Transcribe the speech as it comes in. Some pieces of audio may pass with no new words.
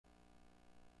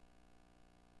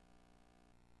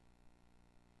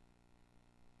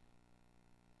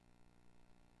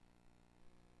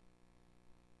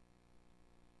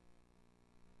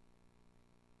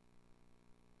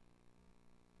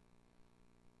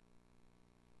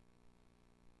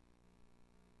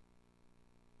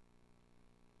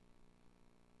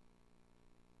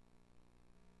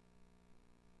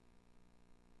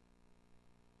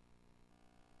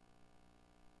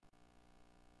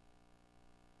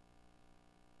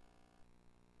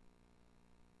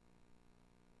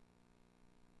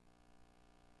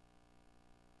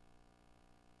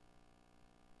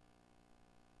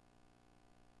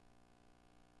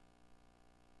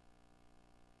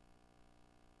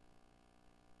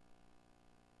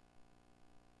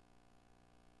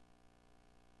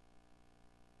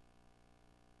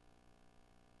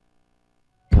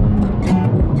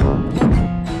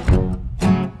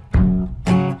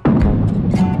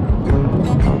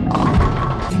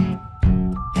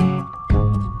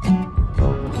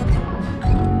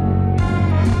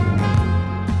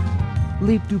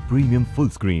Leap to premium full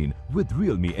screen with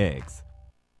Realme X.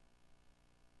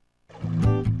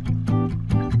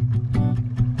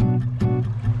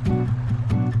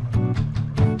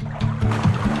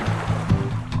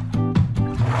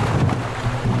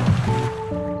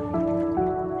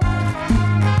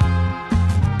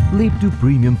 Leap to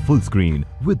premium full screen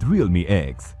with Realme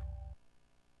X.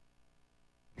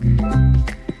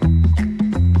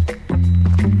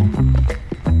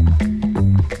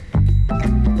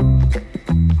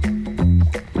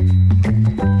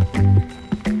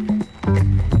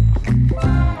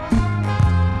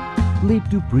 Leap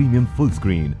to premium full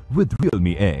screen with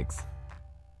Realme X.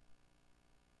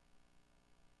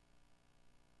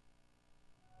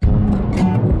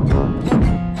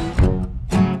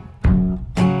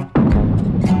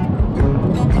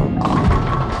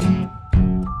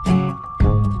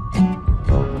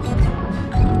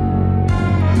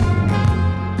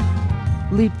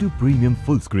 Leap to premium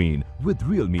full screen with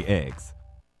Realme X.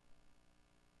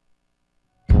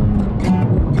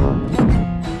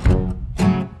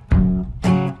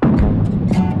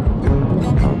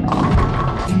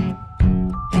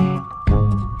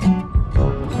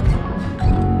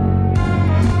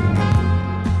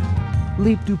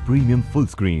 Leap to premium full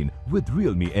screen with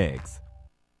Realme X.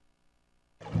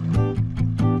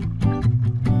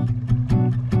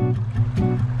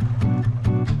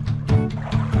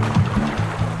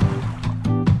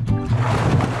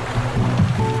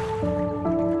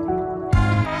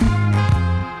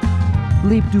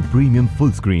 Leap to premium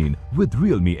full screen with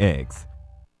Realme X.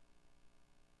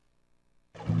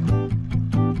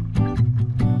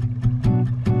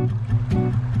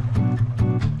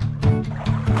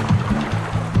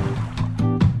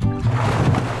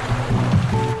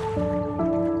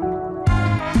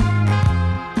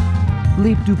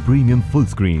 Leap to premium full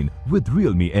screen with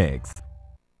Realme X.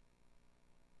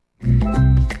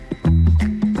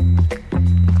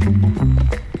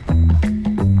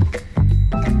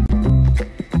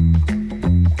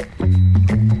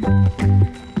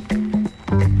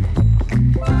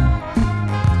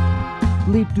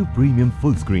 Leap to premium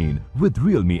full screen with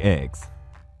Realme X.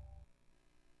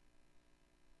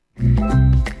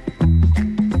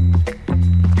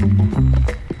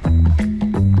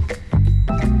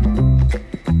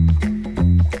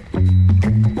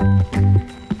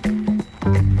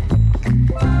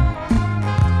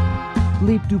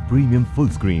 Leap to premium full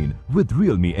screen with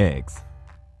Realme X.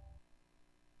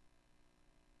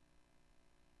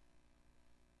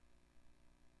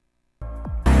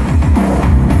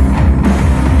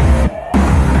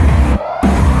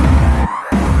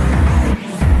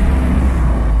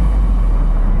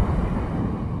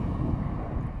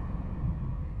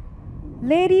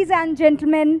 Ladies and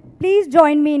gentlemen, please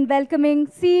join me in welcoming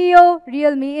CEO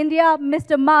Realme India,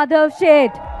 Mr. Madhav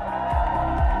Sheth.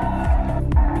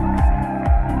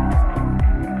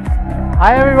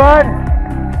 Hi everyone.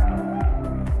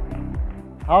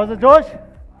 How's the Josh?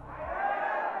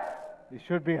 It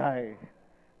should be high.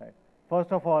 Right.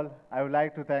 First of all, I would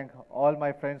like to thank all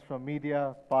my friends from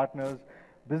media, partners,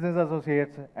 business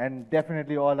associates, and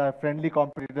definitely all our friendly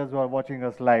competitors who are watching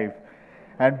us live.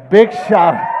 And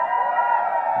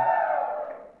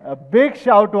a big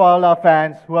shout to all our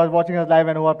fans who are watching us live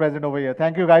and who are present over here.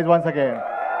 Thank you guys once again.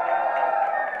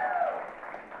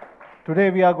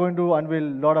 Today we are going to unveil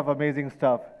a lot of amazing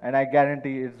stuff, and I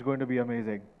guarantee it's going to be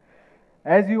amazing.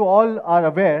 As you all are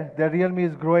aware, that Realme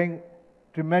is growing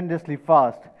tremendously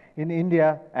fast in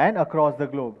India and across the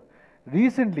globe.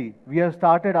 Recently, we have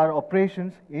started our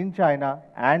operations in China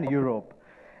and Europe,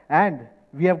 and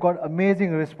we have got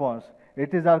amazing response.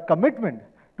 It is our commitment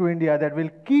to India that will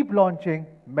keep launching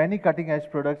many cutting-edge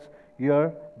products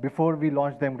here before we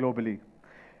launch them globally.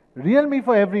 Realme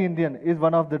for every Indian is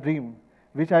one of the dreams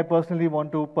which I personally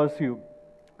want to pursue,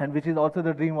 and which is also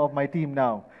the dream of my team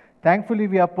now. Thankfully,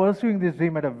 we are pursuing this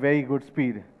dream at a very good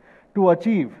speed. To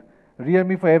achieve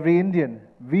Realme for every Indian,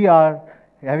 we are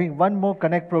having one more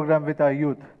Connect program with our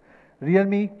youth,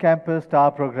 Realme Campus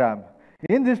Star program.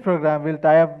 In this program, we'll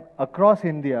tie up across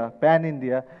India,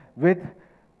 pan-India, with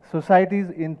societies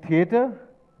in theatre,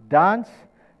 dance,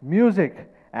 music,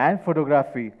 and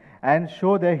photography, and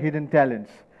show their hidden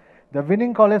talents. The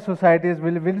winning college societies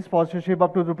will win sponsorship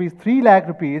up to ₹3 lakh,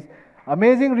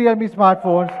 amazing Realme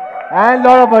smartphones, and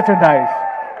lot of merchandise.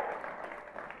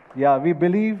 Yeah, we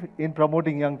believe in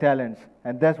promoting young talents,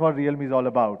 and that's what Realme is all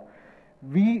about.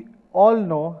 We all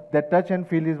know that touch and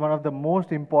feel is one of the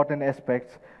most important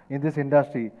aspects in this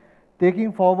industry.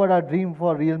 Taking forward our dream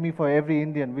for Realme for every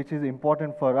Indian, which is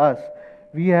important for us,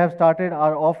 we have started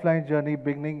our offline journey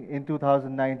beginning in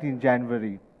 2019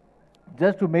 January.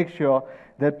 Just to make sure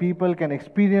that people can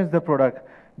experience the product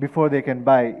before they can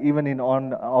buy, even in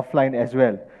offline as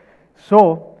well.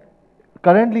 So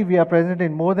currently we are present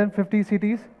in more than 50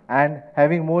 cities and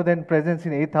having more than presence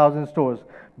in 8,000 stores.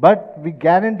 But we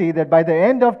guarantee that by the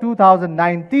end of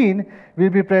 2019, we'll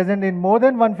be present in more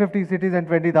than 150 cities and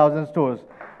 20,000 stores.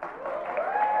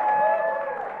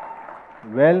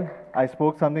 Well, I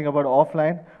spoke something about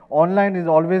offline. Online is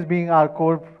always being our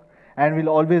core and will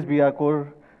always be our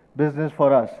core business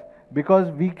for us because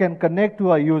we can connect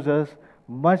to our users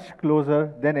much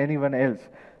closer than anyone else.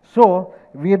 So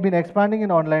we have been expanding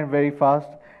in online very fast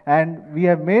and we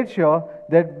have made sure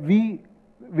that we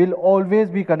will always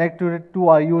be connected to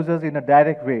our users in a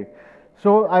direct way.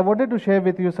 So I wanted to share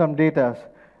with you some data.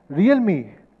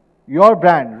 Realme, your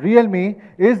brand, Realme,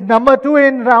 is number 2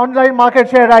 in online market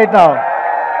share right now.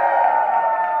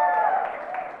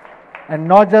 And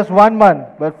not just 1 month,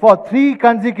 but for 3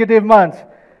 consecutive months.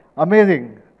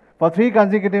 Amazing. For 3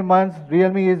 consecutive months,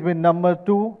 Realme has been number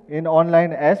 2 in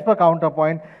online as per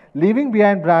Counterpoint, leaving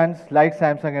behind brands like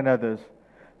Samsung and others.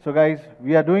 So guys,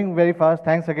 we are doing very fast.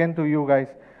 Thanks again to you guys.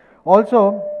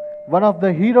 Also, one of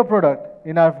the hero product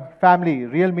in our family,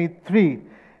 Realme 3,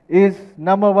 is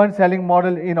number 1 selling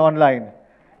model in online.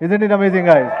 Isn't it amazing,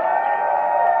 guys?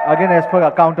 Again, as per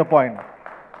Counterpoint.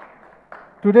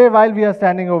 Today, while we are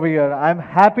standing over here, I'm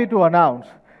happy to announce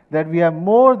that we have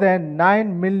more than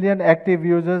 9 million active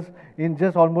users in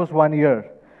just almost 1 year.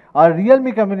 Our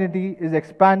Realme community is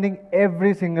expanding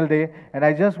every single day, and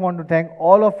I just want to thank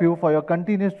all of you for your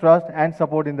continuous trust and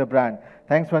support in the brand.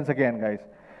 Thanks once again, guys.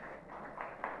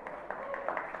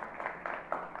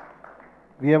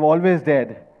 We have always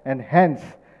dared, and hence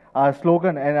our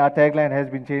slogan and our tagline has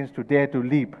been changed to Dare to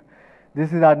Leap.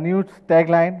 This is our new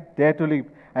tagline, Dare to Leap,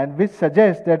 and which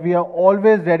suggests that we are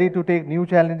always ready to take new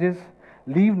challenges,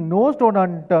 leave no stone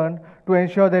unturned to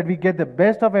ensure that we get the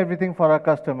best of everything for our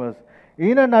customers.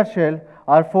 In a nutshell,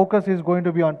 our focus is going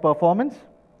to be on performance,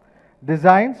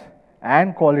 designs,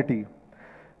 and quality.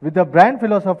 With the brand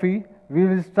philosophy, we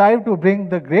will strive to bring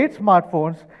the great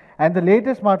smartphones and the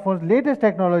latest smartphones, latest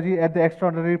technology at the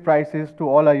extraordinary prices to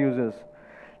all our users.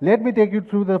 Let me take you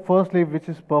through the first leap, which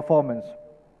is performance.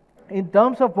 In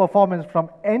terms of performance from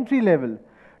entry level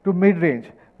to mid-range,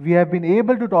 we have been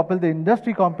able to topple the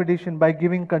industry competition by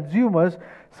giving consumers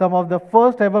some of the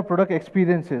first ever product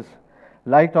experiences,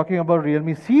 like talking about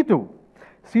Realme C2.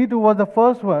 C2 was the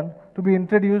first one to be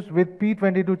introduced with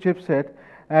P22 chipset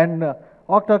and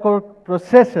octa-core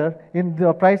processor in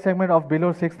the price segment of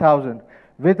below 6,000.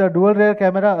 With a dual rear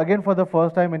camera, again for the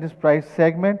first time in this price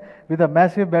segment, with a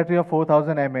massive battery of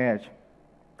 4,000 mAh.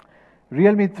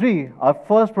 Realme 3, our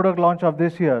first product launch of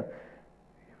this year,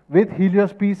 with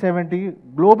Helios P70,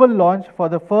 global launch for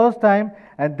the first time,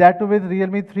 and that too with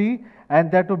Realme 3,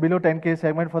 and that too below 10K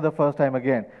segment for the first time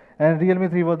again. And Realme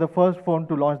 3 was the first phone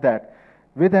to launch that,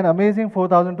 with an amazing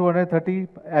 4,230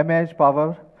 mAh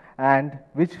power, and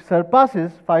which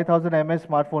surpasses 5,000 mAh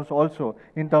smartphones also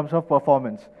in terms of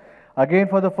performance. Again,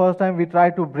 for the first time, we try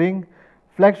to bring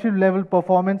flagship level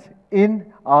performance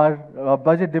in our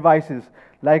budget devices,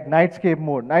 like Nightscape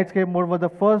mode. Nightscape mode was the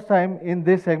first time in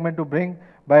this segment to bring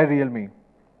by Realme.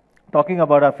 Talking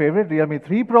about our favorite, Realme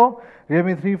 3 Pro.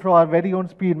 Realme 3 Pro, our very own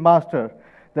Speed Master.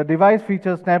 The device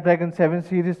features Snapdragon 7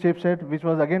 series chipset, which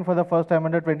was again for the first time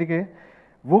under 20K.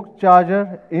 VOOC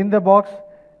charger in the box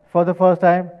for the first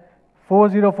time.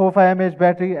 4045 mAh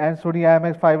battery and Sony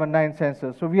IMX519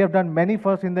 sensor. So we have done many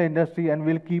firsts in the industry and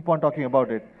we'll keep on talking about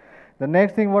it. The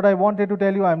next thing what I wanted to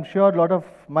tell you, I'm sure a lot of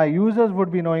my users would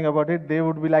be knowing about it. They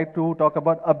would be like to talk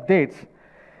about updates,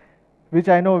 which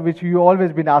I know, which you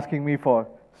always been asking me for.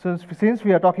 Since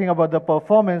we are talking about the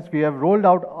performance, we have rolled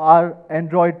out our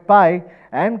Android Pie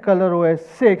and ColorOS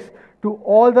 6 to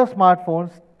all the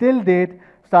smartphones till date,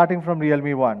 starting from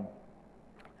Realme 1.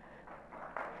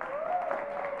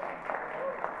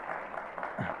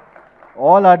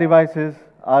 All our devices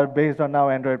are based on now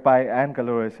Android Pie and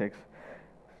ColorOS 6.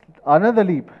 Another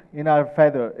leap in our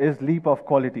feather is leap of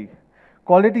quality.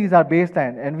 Quality is our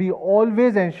baseline, and we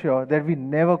always ensure that we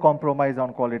never compromise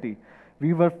on quality.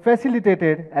 We were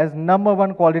facilitated as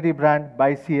 #1 quality brand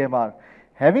by CMR.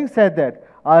 Having said that,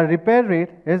 our repair rate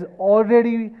is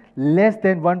already less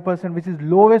than 1%, which is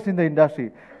lowest in the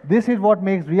industry. This is what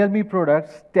makes Realme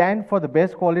products stand for the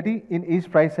best quality in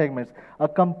each price segments, a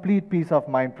complete peace of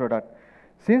mind product.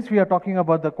 Since we are talking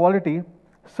about the quality,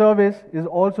 service is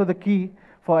also the key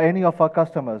for any of our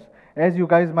customers. As you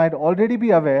guys might already be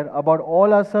aware about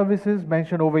all our services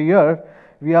mentioned over here,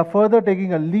 we are further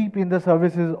taking a leap in the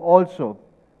services also.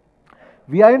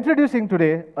 We are introducing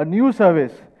today a new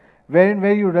service wherein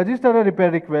where you register a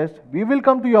repair request, we will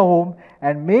come to your home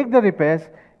and make the repairs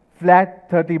flat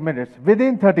 30 minutes,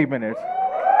 within 30 minutes.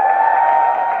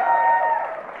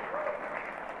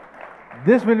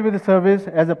 This will be the service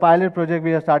as a pilot project.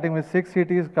 We are starting with 6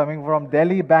 cities coming from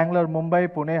Delhi, Bangalore, Mumbai,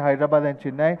 Pune, Hyderabad and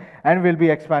Chennai, and we'll be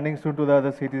expanding soon to the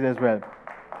other cities as well.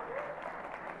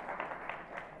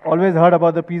 Always heard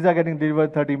about the pizza getting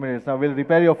delivered 30 minutes. Now we'll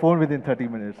repair your phone within 30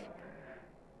 minutes.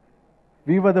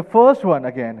 We were the first one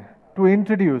again to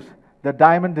introduce the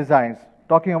diamond designs.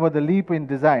 Talking about the leap in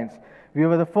designs, we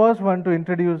were the first one to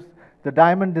introduce the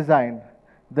diamond design,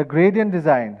 the gradient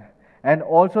design, and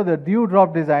also the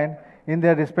dewdrop design in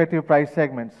their respective price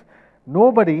segments.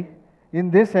 Nobody in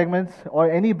these segments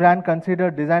or any brand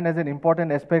considered design as an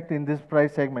important aspect in this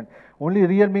price segment. Only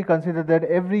Realme considered that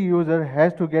every user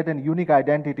has to get a unique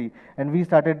identity, and we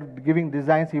started giving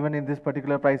designs even in this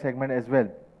particular price segment as well.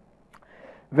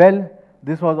 Well,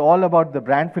 this was all about the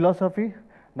brand philosophy.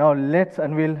 Now let's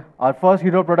unveil our first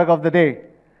hero product of the day,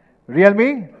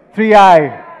 Realme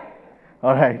 3i.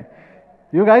 All right.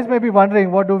 You guys may be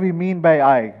wondering, what do we mean by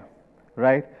I,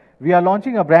 right? We are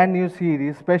launching a brand new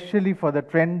series especially for the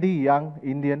trendy young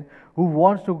Indian who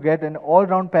wants to get an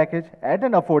all-round package at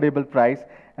an affordable price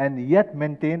and yet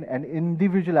maintain an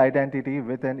individual identity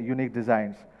with an unique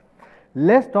designs.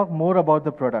 Let's talk more about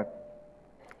the product,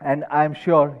 and I'm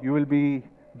sure you will be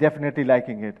definitely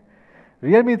liking it.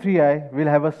 Realme 3i will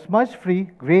have a smudge-free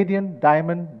gradient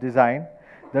diamond design.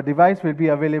 The device will be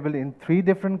available in 3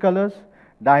 different colors: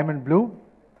 diamond blue,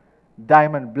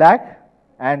 diamond black,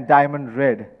 and diamond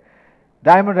red.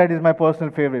 Diamond red is my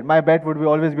personal favorite. My bet would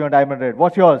always be on diamond red.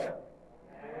 What's yours?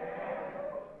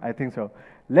 I think so.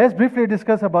 Let's briefly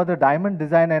discuss about the diamond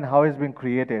design and how it's been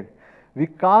created. We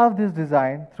carved this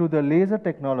design through the laser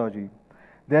technology.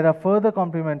 They are further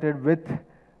complemented with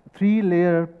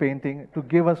 3-layer painting to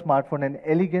give a smartphone an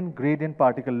elegant gradient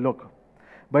particle look.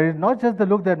 But it's not just the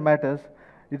look that matters,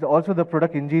 it's also the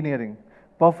product engineering.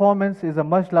 Performance is a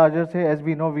much larger, say, as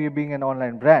we know, we being an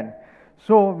online brand.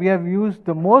 So we have used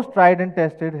the most tried and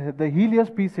tested, the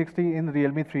Helios P60 in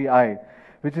Realme 3i,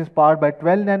 which is powered by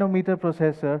 12 nanometer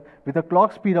processor with a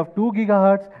clock speed of 2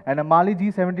 gigahertz and a Mali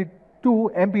G72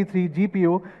 MP3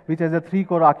 GPU, which has a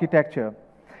 3-core architecture.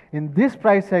 In this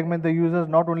price segment, the users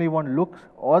not only want looks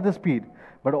or the speed,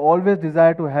 but always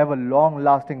desire to have a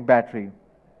long-lasting battery.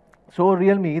 So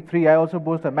Realme 3i also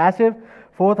boasts a massive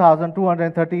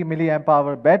 4230 milliamp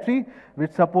hour battery,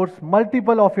 which supports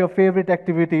multiple of your favorite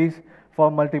activities for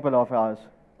multiple of hours,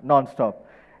 non-stop.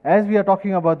 As we are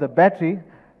talking about the battery,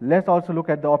 let's also look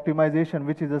at the optimization,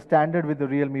 which is a standard with the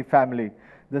Realme family.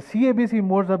 The CABC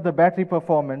modes up the battery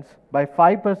performance by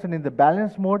 5% in the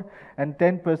balance mode and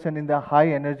 10% in the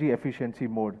high energy efficiency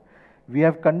mode. We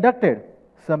have conducted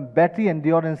some battery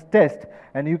endurance test,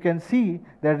 and you can see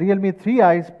that Realme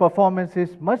 3i's performance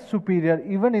is much superior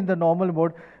even in the normal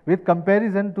mode with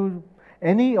comparison to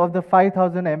any of the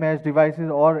 5000 mAh devices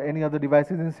or any other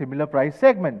devices in similar price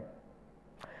segment.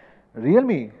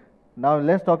 Realme, now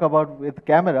let's talk about with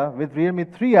camera. With Realme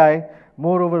 3i,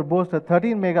 moreover boasts a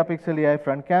 13 megapixel AI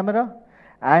front camera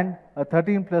and a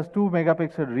 13 plus 2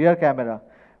 megapixel rear camera,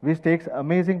 which takes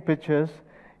amazing pictures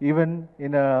even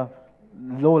in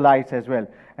low lights as well.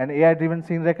 And AI-driven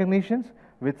scene recognitions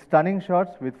with stunning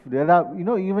shots. With there are,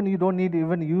 even you don't need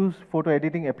even use photo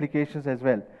editing applications as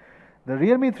well. The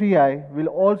Realme 3i will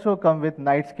also come with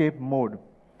Nightscape mode,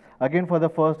 again for the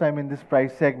first time in this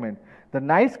price segment. The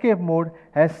Nightscape mode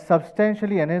has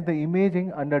substantially enhanced the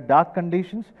imaging under dark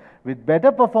conditions with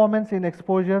better performance in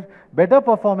exposure, better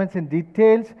performance in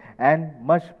details, and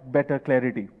much better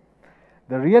clarity.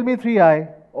 The Realme 3i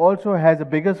also has a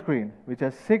bigger screen, which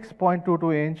has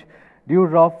 6.22-inch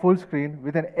dewdrop full screen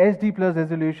with an HD plus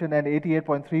resolution and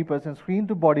 88.3% screen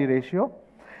to body ratio.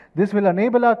 This will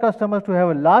enable our customers to have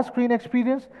a large screen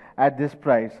experience at this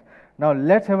price. Now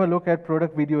let's have a look at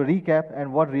product video recap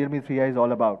and what Realme 3i is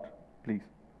all about, please.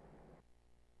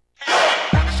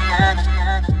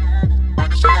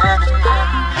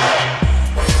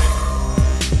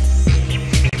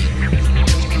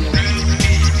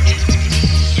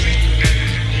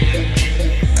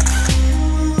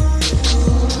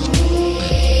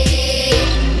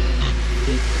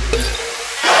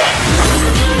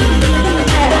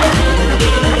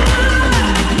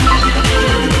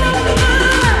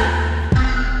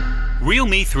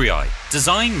 Realme 3i,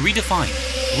 design redefined.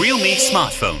 Realme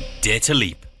smartphone, dare to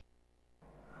leap.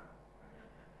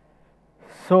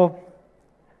 So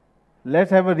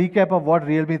let's have a recap of what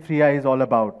Realme 3i is all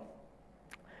about.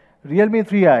 Realme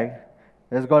 3i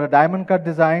has got a diamond cut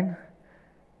design,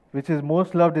 which is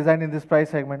most loved design in this price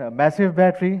segment, a massive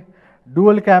battery,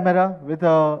 dual camera with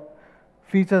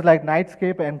features like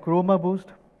Nightscape and Chroma Boost.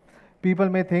 People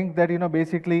may think that,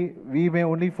 basically we may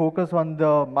only focus on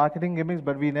the marketing gimmicks,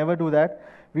 but we never do that.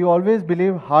 We always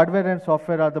believe hardware and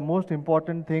software are the most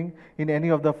important thing in any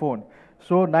of the phone.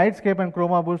 So Nightscape and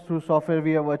Chroma Boost through software,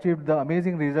 we have achieved the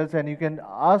amazing results, and you can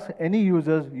ask any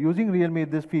users using Realme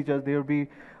these features, they will be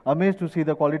amazed to see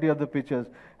the quality of the pictures,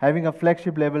 having a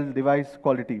flagship level device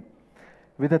quality.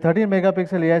 With a 13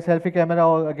 megapixel AI selfie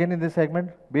camera, again in this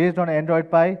segment, based on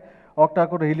Android Pie,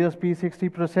 octa-core Helios P60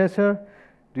 processor,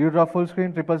 Dewdrop full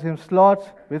screen, triple SIM slots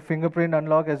with fingerprint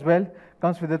unlock as well.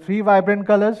 Comes with the 3 vibrant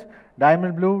colors,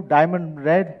 diamond blue, diamond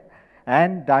red,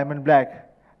 and diamond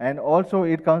black. And also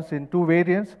it comes in 2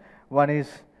 variants. One is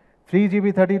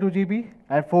 3GB 32GB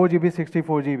and 4GB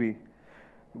 64GB.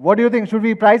 What do you think? Should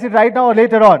we price it right now or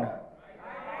later on?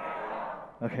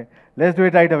 Okay, let's do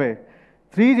it right away.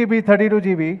 3GB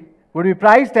 32GB would be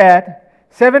priced at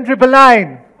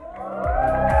 7,999.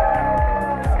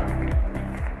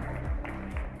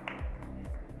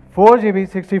 4GB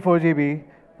 64GB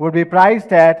would be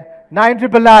priced at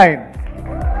 9,999.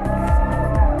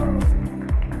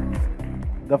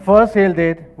 The first sale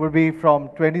date would be from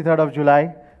 23rd of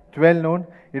July, 12 noon.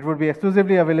 It would be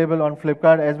exclusively available on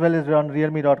Flipkart as well as on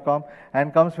realme.com,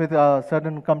 and comes with a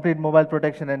certain complete mobile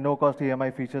protection and no-cost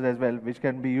EMI features as well, which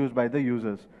can be used by the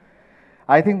users.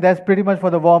 I think that's pretty much for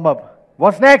the warm-up.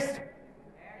 What's next?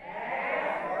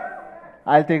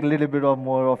 I'll take a little bit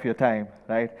more of your time,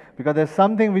 right? Because there's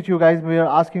something which you guys were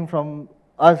asking from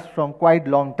us from quite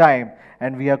long time,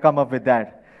 and we have come up with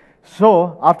that.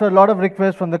 So, after a lot of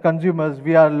requests from the consumers,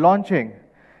 we are launching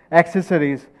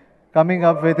accessories, coming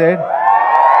up with it.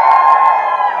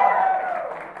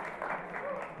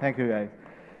 Thank you, guys.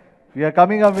 We are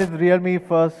coming up with Realme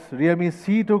first, Realme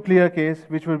C2 clear case,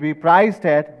 which will be priced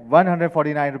at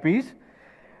 149 rupees.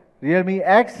 Realme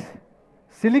X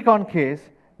silicon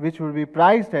case, which will be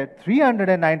priced at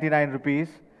 399 rupees.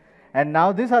 And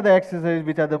now these are the accessories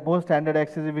which are the most standard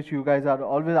accessories which you guys are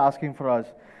always asking for us.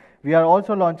 We are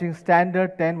also launching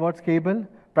standard 10 watts cable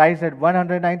priced at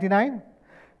 199.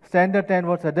 Standard 10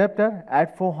 watts adapter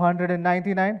at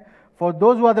 499. For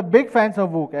those who are the big fans of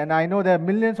VOOC, and I know there are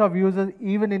millions of users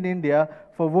even in India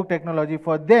for VOOC technology,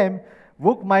 for them,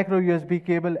 VOOC micro USB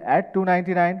cable at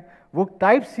 299, VOOC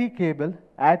Type-C cable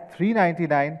at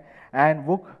 399, and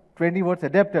VOOC 20 watts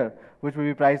adapter, which will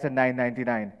be priced at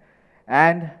 999.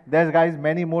 And there's, guys,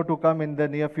 many more to come in the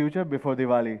near future before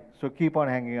Diwali. So keep on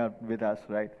hanging out with us,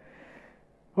 right?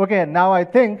 Okay, now I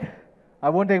think I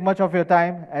won't take much of your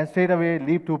time and straight away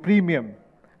leap to premium,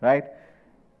 right?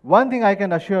 One thing I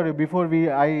can assure you before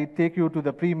I take you to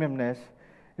the premiumness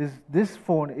is this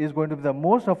phone is going to be the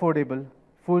most affordable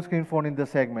full screen phone in the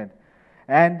segment.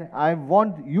 And I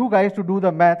want you guys to do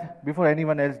the math before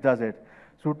anyone else does it.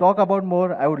 So to talk about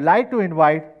more, I would like to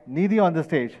invite Nidhi on the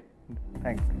stage.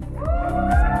 Thanks.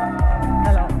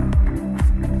 Hello.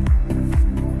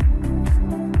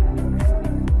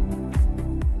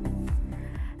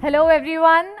 Hello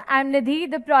everyone, I'm Nidhi,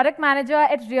 the product manager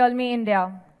at Realme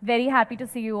India. Very happy to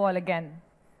see you all again.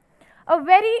 A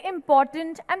very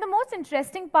important and the most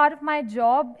interesting part of my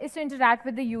job is to interact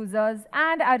with the users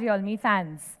and our Realme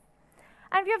fans.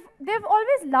 And they've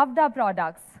always loved our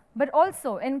products, but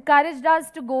also encouraged us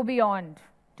to go beyond,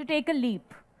 to take a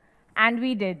leap. And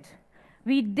we did.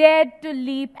 We dared to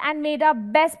leap and made our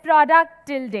best product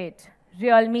till date,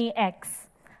 Realme X,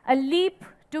 a leap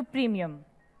to premium.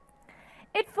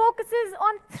 It focuses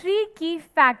on 3 key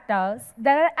factors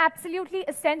that are absolutely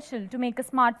essential to make a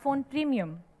smartphone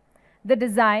premium: the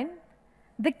design,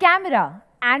 the camera,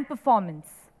 and performance.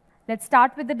 Let's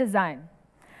start with the design.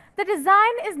 The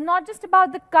design is not just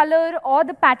about the color or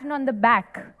the pattern on the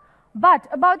back, but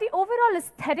about the overall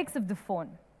aesthetics of the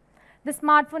phone. The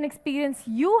smartphone experience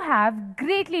you have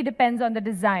greatly depends on the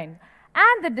design,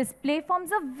 and the display forms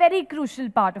a very crucial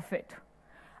part of it.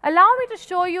 Allow me to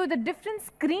show you the different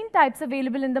screen types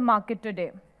available in the market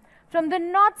today. From the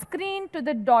notch screen to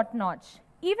the dot notch,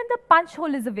 even the punch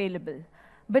hole is available.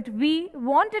 But we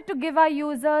wanted to give our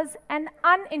users an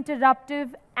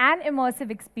uninterrupted and immersive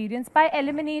experience by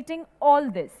eliminating all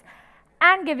this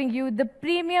and giving you the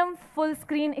premium full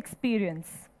screen experience.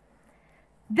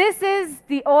 This is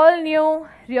the all-new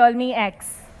Realme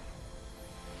X.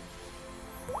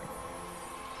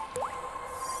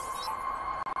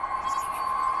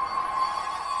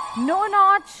 No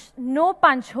notch, no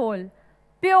punch hole,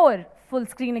 pure full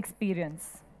screen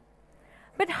experience.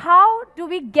 But how do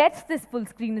we get this full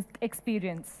screen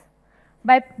experience?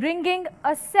 By bringing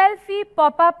a selfie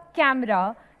pop-up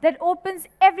camera that opens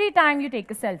every time you take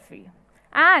a selfie,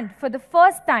 and for the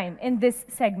first time in this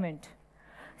segment.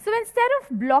 So instead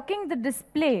of blocking the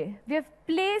display, we have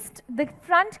placed the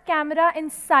front camera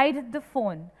inside the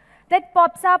phone that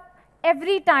pops up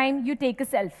every time you take a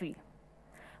selfie.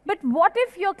 But what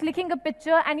if you're clicking a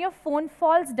picture and your phone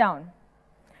falls down?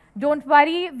 Don't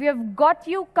worry, we have got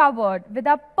you covered with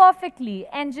our perfectly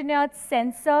engineered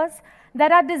sensors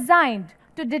that are designed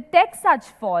to detect such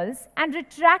falls and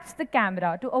retract the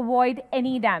camera to avoid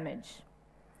any damage.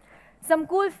 Some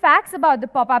cool facts about the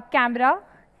pop-up camera.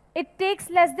 It takes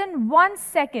less than 1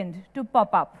 second to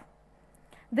pop up.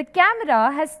 The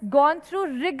camera has gone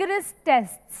through rigorous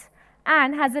tests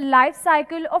and has a life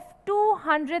cycle of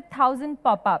 200,000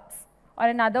 pop-ups, or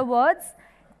in other words,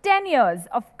 10 years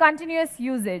of continuous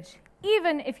usage,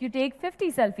 even if you take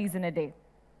 50 selfies in a day.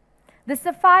 The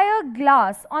sapphire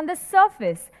glass on the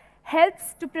surface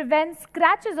helps to prevent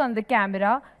scratches on the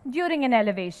camera during an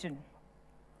elevation.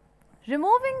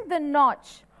 Removing the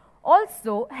notch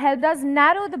also helped us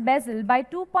narrow the bezel by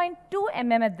 2.2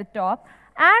 mm at the top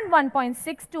and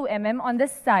 1.62 mm on the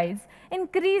sides,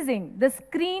 increasing the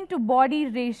screen-to-body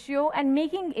ratio and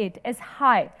making it as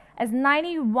high as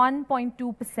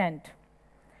 91.2%.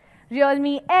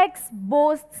 Realme X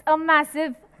boasts a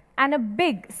massive and a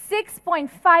big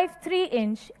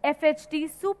 6.53-inch FHD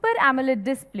Super AMOLED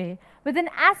display with an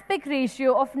aspect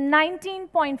ratio of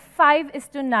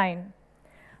 19.5:9.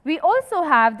 We also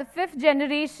have the 5th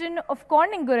generation of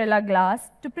Corning Gorilla Glass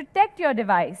to protect your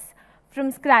device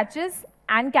from scratches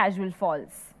and casual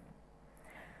falls.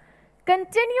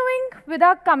 Continuing with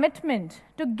our commitment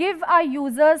to give our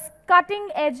users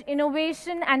cutting-edge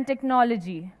innovation and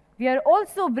technology, we are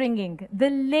also bringing the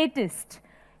latest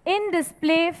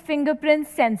in-display fingerprint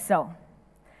sensor.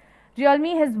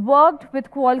 Realme has worked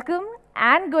with Qualcomm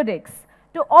and Goodix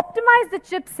to optimize the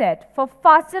chipset for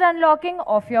faster unlocking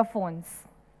of your phones.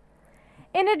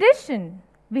 In addition,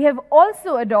 we have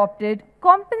also adopted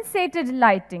compensated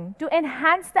lighting to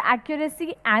enhance the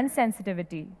accuracy and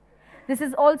sensitivity. This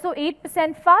is also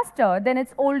 8% faster than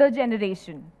its older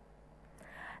generation.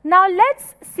 Now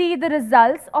let's see the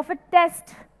results of a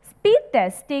speed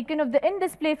test taken of the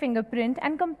in-display fingerprint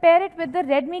and compare it with the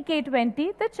Redmi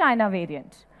K20, the China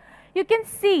variant. You can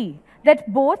see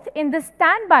that both in the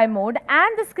standby mode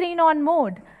and the screen-on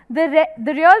mode, the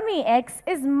Realme X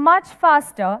is much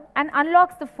faster and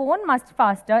unlocks the phone much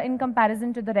faster in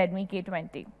comparison to the Redmi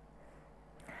K20.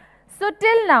 So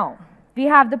till now, we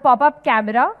have the pop-up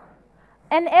camera,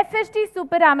 an FHD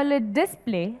Super AMOLED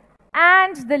display,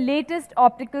 and the latest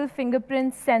optical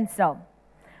fingerprint sensor.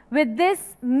 With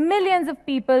this, millions of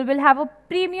people will have a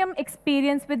premium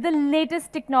experience with the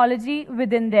latest technology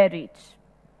within their reach.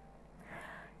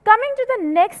 Coming to the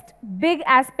next big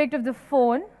aspect of the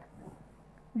phone,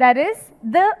 that is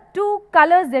the two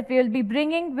colors that we will be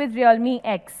bringing with Realme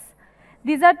X.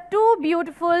 These are two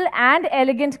beautiful and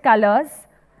elegant colors,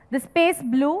 the space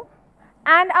blue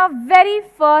and our very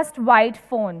first white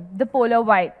phone, the polar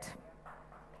white.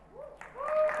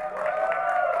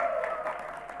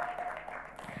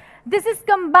 This is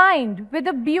combined with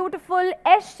a beautiful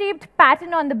S-shaped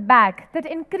pattern on the back that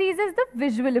increases the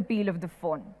visual appeal of the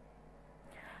phone.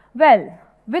 Well,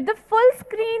 with the full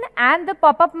screen and the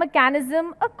pop-up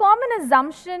mechanism, a common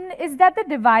assumption is that the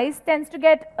device tends to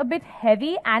get a bit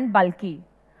heavy and bulky.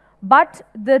 But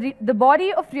the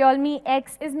body of Realme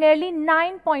X is merely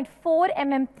 9.4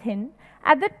 mm thin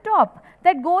at the top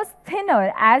that goes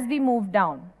thinner as we move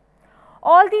down.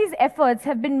 All these efforts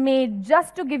have been made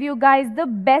just to give you guys the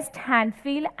best hand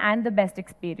feel and the best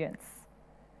experience.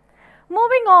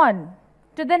 Moving on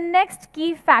to the next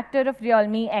key factor of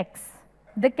Realme X,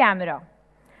 the camera.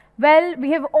 Well,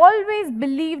 we have always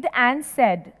believed and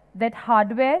said that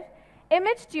hardware,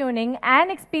 image tuning,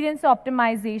 and experience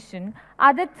optimization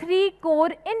are the three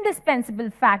core indispensable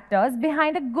factors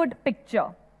behind a good picture.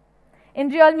 In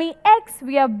Realme X,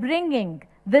 we are bringing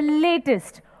the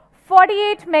latest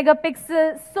 48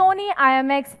 megapixel Sony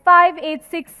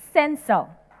IMX586 sensor.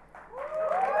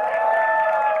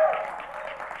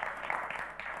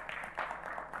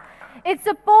 It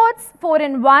supports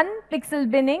 4-in-1 pixel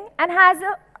binning and has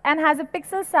a single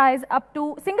pixel size up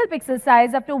to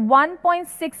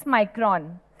 1.6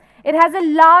 micron. It has a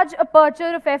large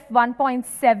aperture of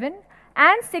f1.7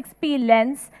 and 6p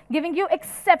lens, giving you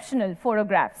exceptional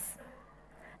photographs.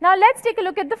 Now let's take a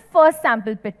look at the first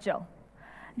sample picture.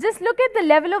 Just look at the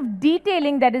level of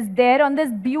detailing that is there on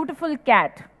this beautiful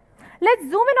cat. Let's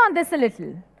zoom in on this a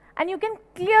little, and you can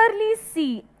clearly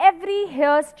see every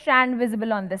hair strand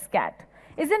visible on this cat.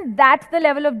 Isn't that the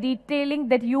level of detailing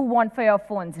that you want for your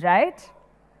phones, right?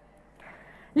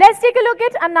 Let's take a look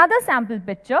at another sample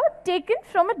picture taken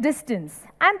from a distance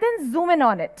and then zoom in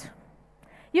on it.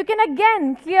 You can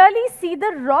again clearly see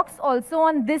the rocks also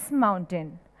on this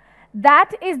mountain.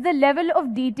 That is the level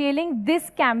of detailing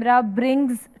this camera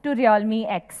brings to Realme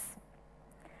X.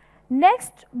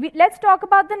 Next, let's talk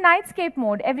about the nightscape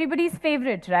mode, everybody's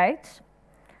favorite, right?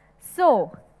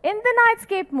 So, in the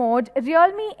nightscape mode,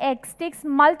 Realme X takes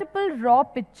multiple raw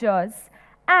pictures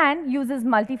and uses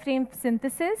multi-frame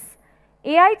synthesis,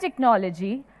 AI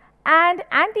technology, and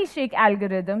anti-shake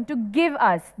algorithm to give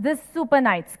us this super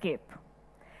nightscape.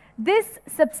 This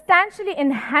substantially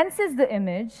enhances the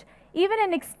image, even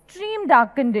in extreme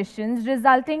dark conditions,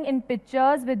 resulting in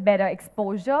pictures with better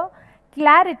exposure,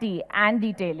 clarity, and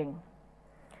detailing.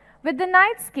 With the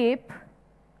nightscape,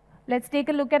 let's take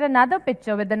a look at another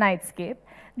picture with the nightscape.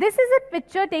 This is a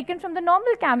picture taken from the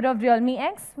normal camera of Realme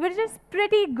X, which is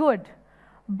pretty good.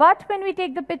 But when we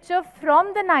take the picture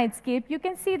from the nightscape, you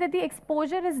can see that the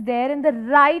exposure is there in the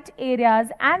right areas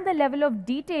and the level of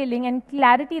detailing and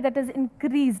clarity that is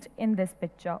increased in this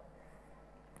picture.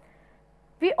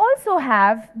 We also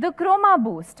have the chroma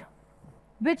boost,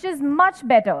 which is much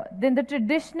better than the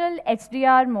traditional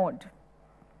HDR mode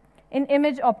in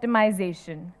image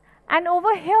optimization. And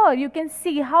over here, you can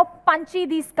see how punchy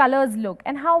these colors look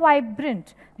and how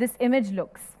vibrant this image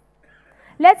looks.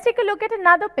 Let's take a look at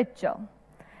another picture.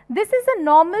 This is a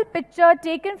normal picture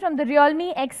taken from the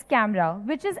Realme X camera,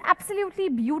 which is absolutely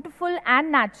beautiful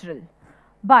and natural.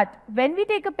 But when we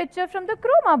take a picture from the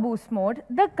chroma boost mode,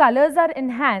 the colors are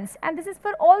enhanced, and this is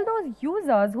for all those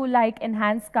users who like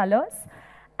enhanced colors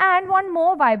and want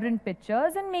more vibrant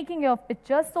pictures and making your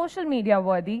pictures social media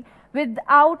worthy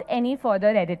without any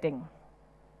further editing.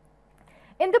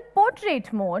 In the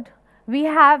portrait mode, we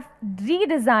have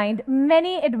redesigned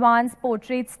many advanced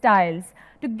portrait styles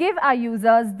to give our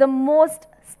users the most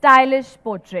stylish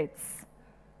portraits.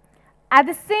 At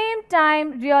the same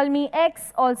time, Realme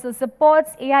X also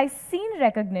supports AI scene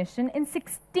recognition in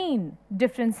 16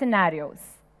 different scenarios.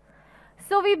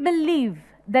 So we believe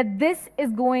that this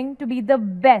is going to be the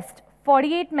best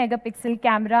 48 megapixel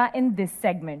camera in this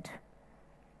segment.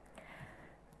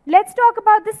 Let's talk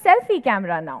about the selfie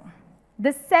camera now.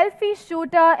 The selfie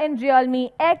shooter in Realme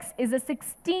X is a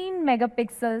 16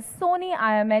 megapixel Sony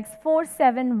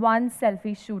IMX471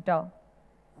 selfie shooter,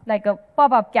 like a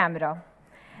pop-up camera.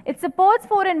 It supports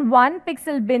 4-in-1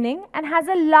 pixel binning and has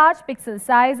a large pixel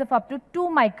size of up to 2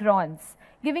 microns,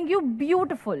 giving you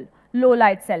beautiful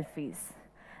low-light selfies.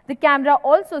 The camera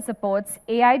also supports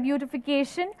AI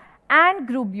beautification and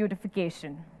group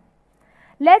beautification.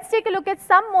 Let's take a look at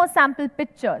some more sample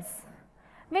pictures.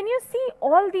 When you see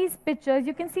all these pictures,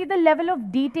 you can see the level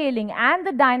of detailing and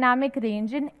the dynamic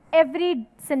range in every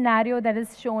scenario that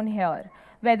is shown here,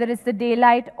 whether it's the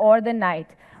daylight or the night.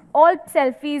 All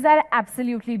selfies are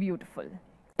absolutely beautiful,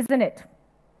 isn't it?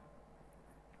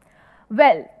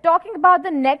 Well, talking about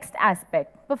the next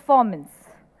aspect, performance.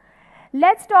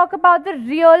 Let's talk about the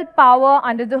real power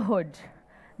under the hood.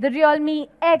 The Realme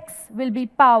X will be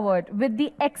powered with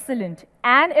the excellent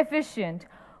and efficient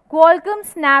Qualcomm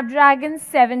Snapdragon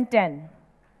 710.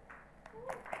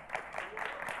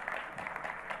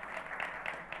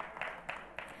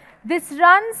 This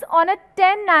runs on a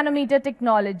 10 nanometer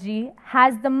technology,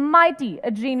 has the mighty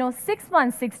Adreno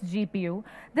 616 GPU,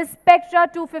 the Spectra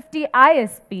 250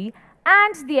 ISP,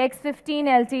 and the X15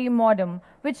 LTE modem,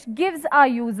 which gives our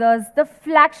users the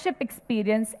flagship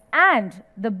experience and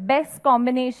the best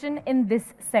combination in this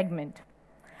segment.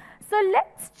 So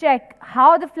let's check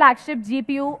how the flagship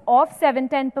GPU of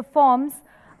 710 performs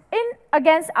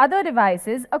against other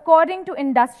devices according to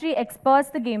industry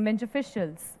experts, the Gamebench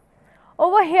officials.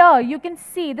 Over here, you can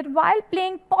see that while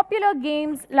playing popular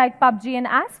games like PUBG and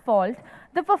Asphalt,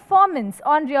 the performance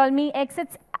on Realme X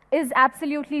is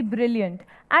absolutely brilliant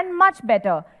and much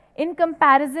better in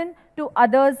comparison to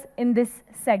others in this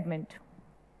segment.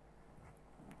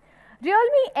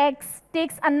 Realme X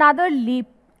takes another leap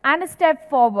and a step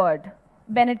forward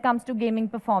when it comes to gaming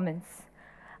performance.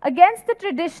 Against the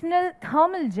traditional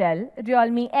thermal gel,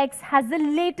 Realme X has the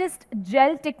latest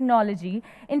gel technology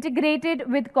integrated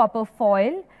with copper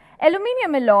foil,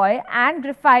 aluminium alloy, and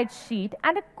graphite sheet,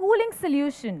 and a cooling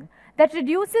solution that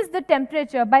reduces the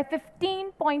temperature by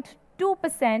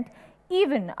 15.2%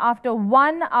 even after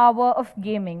 1 hour of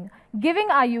gaming, giving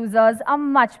our users a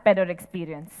much better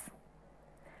experience.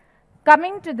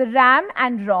 Coming to the RAM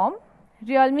and ROM,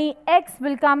 Realme X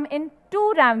will come in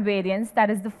 2 RAM variants,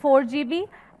 that is the 4GB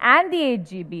and the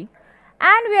 8GB,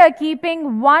 and we are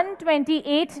keeping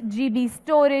 128GB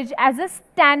storage as a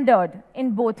standard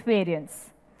in both variants.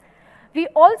 We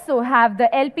also have the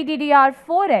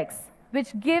LPDDR4X,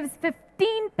 which gives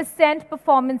 15%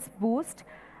 performance boost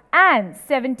and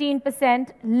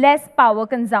 17% less power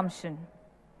consumption.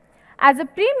 As a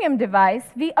premium device,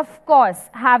 we of course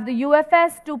have the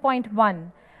UFS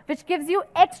 2.1, which gives you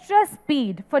extra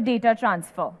speed for data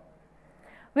transfer.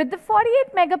 With the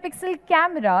 48 megapixel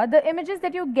camera, the images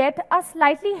that you get are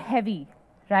slightly heavy,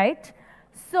 right?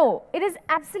 So it is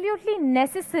absolutely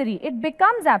necessary, it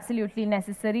becomes absolutely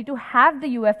necessary to have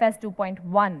the UFS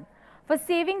 2.1 for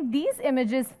saving these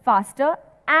images faster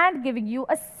and giving you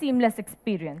a seamless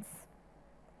experience.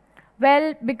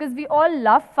 Well, because we all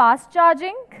love fast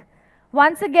charging,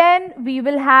 once again, we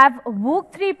will have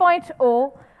VOOC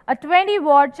 3.0, a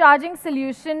 20-watt charging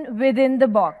solution within the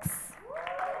box.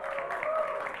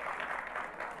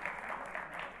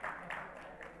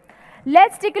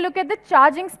 Let's take a look at the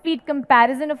charging speed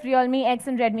comparison of Realme X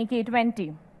and Redmi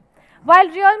K20. While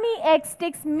Realme X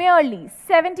takes merely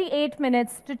 78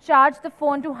 minutes to charge the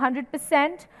phone to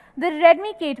 100%, the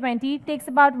Redmi K20 takes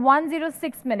about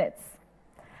 106 minutes.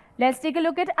 Let's take a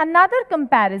look at another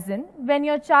comparison when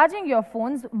you're charging your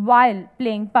phones while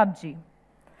playing PUBG.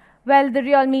 Well, the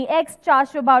Realme X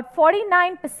charged to about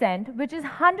 49%, which is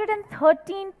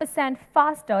 113%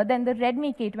 faster than the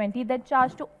Redmi K20 that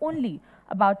charged to only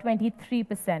about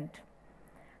 23%.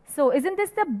 So isn't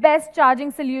this the best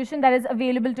charging solution that is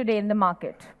available today in the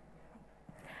market?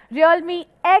 Realme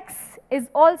X is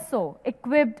also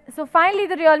equipped, so finally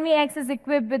the Realme X is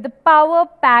equipped with the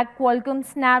power-packed Qualcomm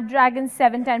Snapdragon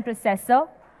 710 processor,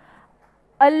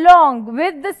 along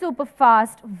with the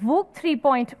super-fast VOOC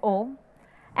 3.0,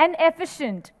 an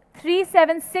efficient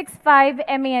 3765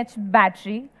 mAh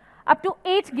battery, up to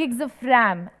 8 gigs of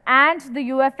RAM, and the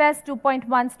UFS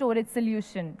 2.1 storage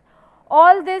solution.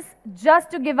 All this just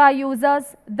to give our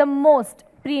users the most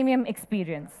premium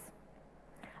experience.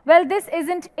 Well, this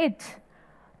isn't it.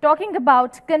 Talking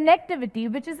about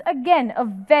connectivity, which is again a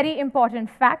very important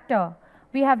factor.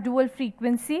 We have dual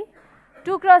frequency,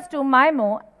 2x2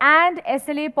 MIMO, and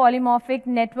SLA polymorphic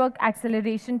network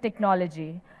acceleration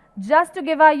technology, just to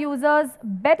give our users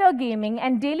better gaming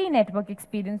and daily network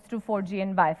experience through 4G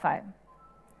and Wi-Fi.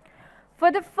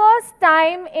 For the first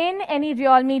time in any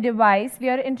Realme device, we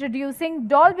are introducing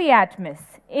Dolby Atmos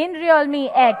in Realme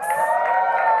X,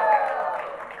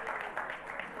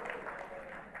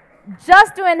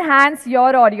 just to enhance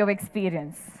your audio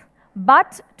experience.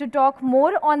 But to talk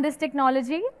more on this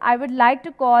technology, I would like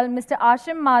to call Mr.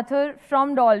 Ashim Mathur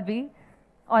from Dolby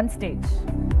on stage.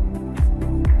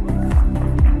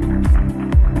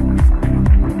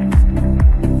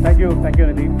 Thank you,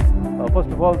 Nidhi. First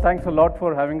of all, thanks a lot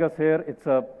for having us here.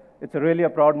 It's really a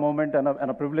proud moment and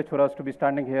a privilege for us to be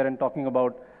standing here and talking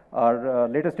about our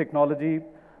latest technology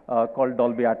called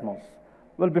Dolby Atmos.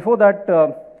 Well, before that,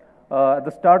 at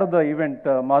the start of the event,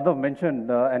 Madhav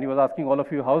mentioned, and he was asking all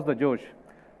of you, how's the Josh?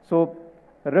 So,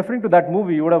 referring to that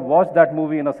movie, you would have watched that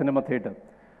movie in a cinema theater.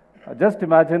 Just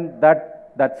imagine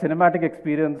that cinematic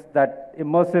experience, that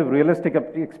immersive, realistic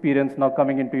experience now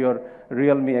coming into your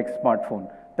Realme X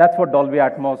smartphone. That's what Dolby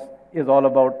Atmos is all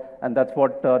about, and that's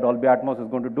what Dolby Atmos is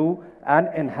going to do, and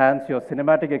enhance your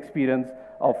cinematic experience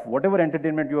of whatever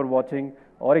entertainment you are watching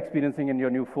or experiencing in your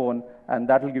new phone, and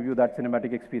that will give you that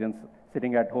cinematic experience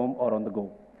sitting at home or on the go.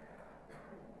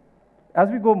 As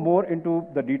we go more into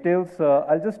the details,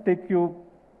 I'll just take you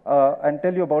and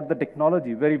tell you about the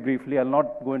technology very briefly. I'll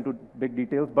not go into big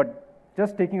details, but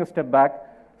just taking a step back,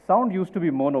 sound used to be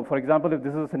mono. For example, if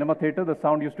this is a cinema theater, the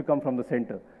sound used to come from the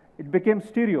center. It became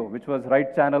stereo, which was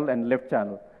right channel and left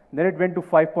channel. Then it went to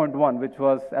 5.1, which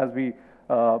was, as we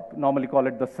normally call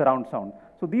it, the surround sound.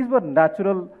 So these were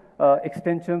natural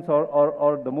extensions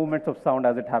or the movements of sound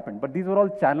as it happened. But these were all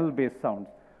channel-based sounds.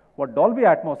 What Dolby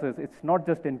Atmos is, it's not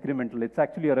just incremental. It's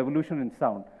actually a revolution in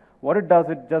sound. What it does,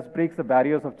 it just breaks the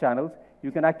barriers of channels. You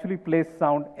can actually place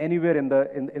sound anywhere in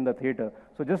the theater.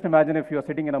 So just imagine if you're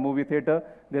sitting in a movie theater,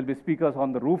 there'll be speakers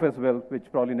on the roof as well, which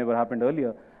probably never happened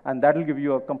earlier. And that'll give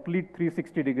you a complete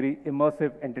 360-degree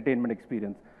immersive entertainment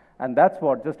experience. And that's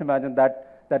what, just imagine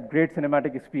that great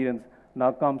cinematic experience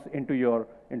now comes into your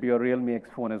Realme X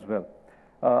phone as well.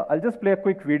 I'll just play a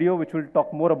quick video which will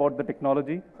talk more about the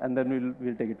technology, and then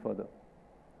we'll take it further.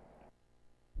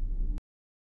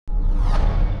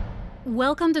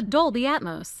 Welcome to Dolby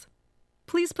Atmos.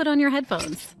 Please put on your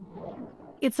headphones.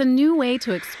 It's a new way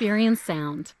to experience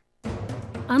sound.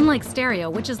 Unlike stereo,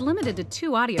 which is limited to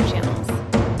 2 audio channels,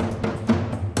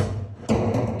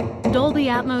 Dolby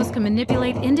Atmos can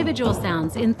manipulate individual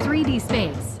sounds in 3D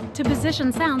space to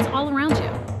position sounds all around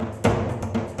you.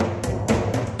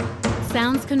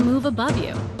 Sounds can move above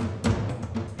you,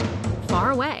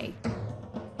 far away,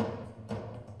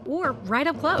 or right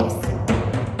up close.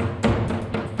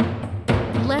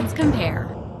 Let's compare.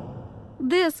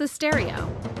 This is stereo.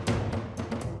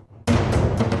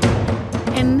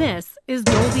 And this is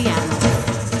Dolby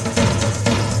Atmos.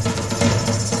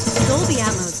 Dolby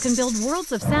Atmos can build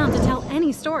worlds of sound to tell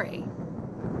any story.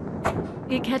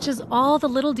 It catches all the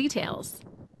little details,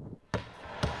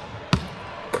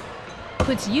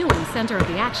 puts you in the center of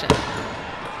the action.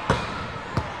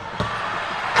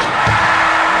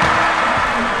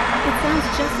 It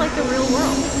sounds just like the real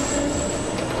world.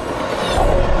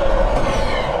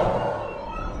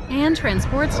 And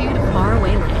transports you to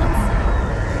faraway lands.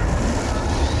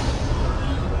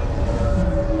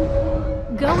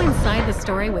 Go inside the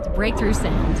story with breakthrough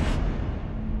sound.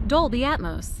 Dolby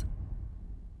Atmos.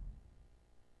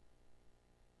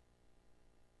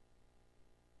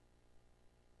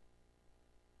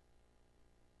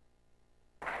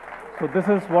 So this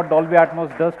is what Dolby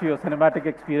Atmos does to your cinematic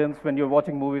experience when you're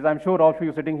watching movies. I'm sure all of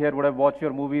you sitting here would have watched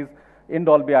your movies in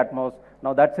Dolby Atmos.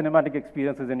 Now that cinematic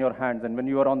experience is in your hands, and when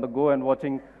you are on the go and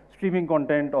watching streaming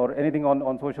content or anything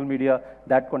on social media,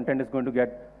 that content is going to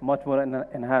get much more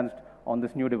enhanced on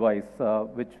this new device,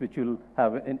 which you'll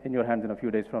have in your hands in a few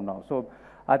days from now. So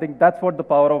I think that's what the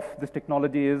power of this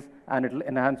technology is, and it'll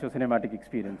enhance your cinematic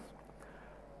experience.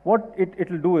 What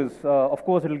it'll do is, of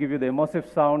course, it'll give you the immersive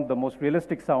sound, the most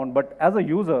realistic sound, but as a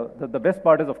user, the best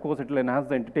part is, of course, it'll enhance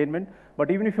the entertainment. But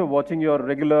even if you're watching your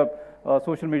regular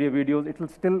social media videos, it'll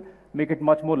still make it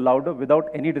much more louder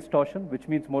without any distortion, which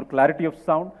means more clarity of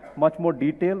sound, much more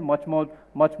detail, much more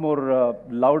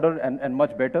louder and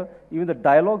much better. Even the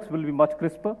dialogues will be much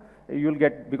crisper. You'll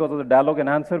get, because of the dialogue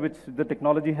enhancer which the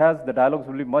technology has, the dialogues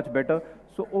will be much better.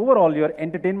 So overall, your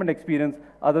entertainment experience,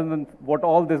 other than what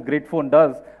all this great phone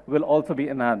does, will also be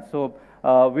enhanced. So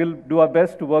we'll do our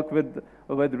best to work with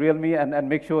Realme and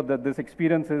make sure that this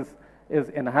experience is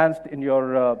enhanced in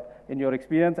your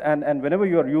experience. And whenever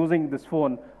you are using this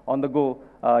phone on the go,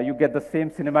 you get the same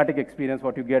cinematic experience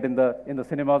what you get in the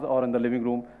cinemas or in the living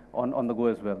room on the go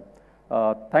as well.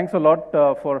 Thanks a lot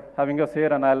for having us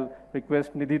here, and I'll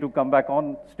request Nidhi to come back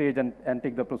on stage and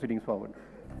take the proceedings forward.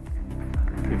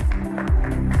 Thank you.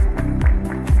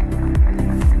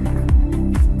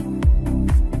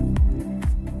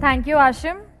 Thank you,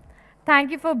 Ashim.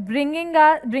 Thank you for bringing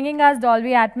us Dolby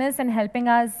Atmos and helping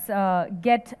us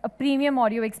get a premium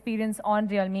audio experience on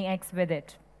Realme X with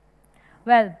it.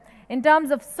 Well, in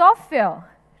terms of software,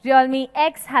 Realme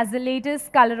X has the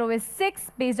latest ColorOS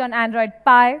 6 based on Android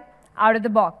Pie out of the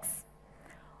box.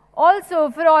 Also,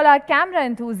 for all our camera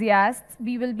enthusiasts,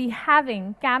 we will be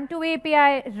having Cam2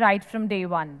 API right from day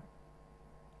one.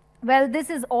 Well, this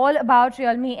is all about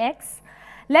Realme X.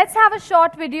 Let's have a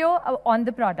short video on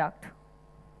the product.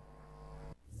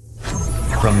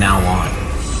 From now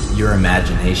on, your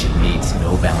imagination needs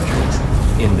no boundaries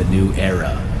in the new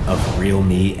era of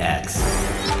Realme X.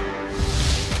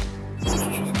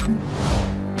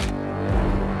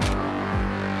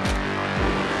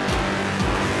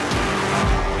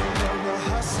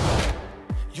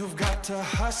 You've got to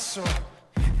hustle.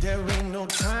 There ain't no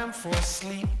time for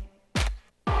sleep.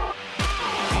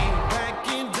 Ain't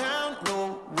backing down,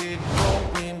 no, we're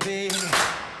going big.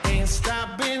 Ain't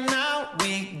stopping now,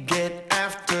 we get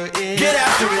after it. Get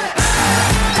after it.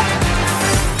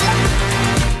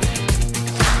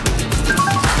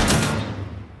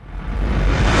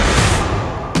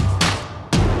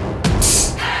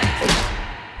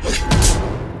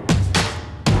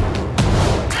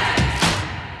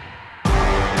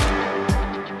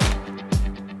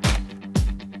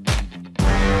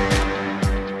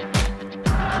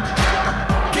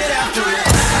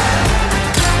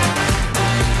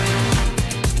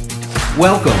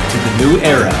 Welcome to the new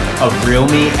era of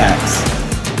Realme X.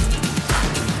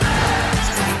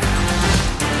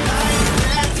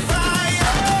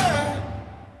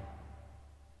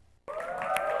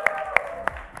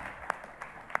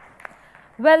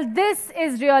 Well, this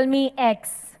is Realme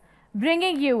X,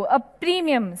 bringing you a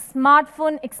premium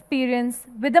smartphone experience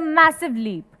with a massive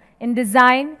leap in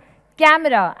design,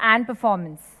 camera, and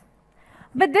performance.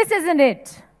 But this isn't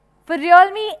it. For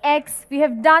Realme X, we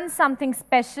have done something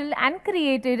special and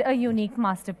created a unique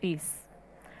masterpiece.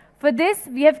 For this,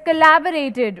 we have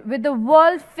collaborated with the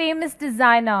world-famous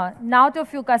designer, Naoto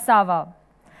Fukasawa.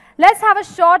 Let's have a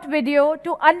short video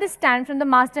to understand from the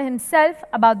master himself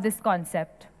about this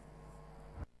concept.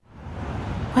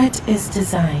 What is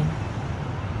design?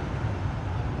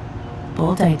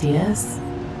 Bold ideas?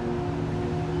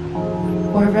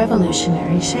 Or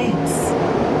revolutionary shapes?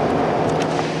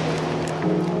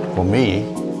 For me,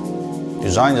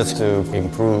 design is to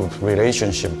improve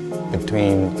relationship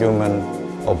between human,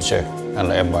 object, and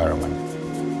the environment.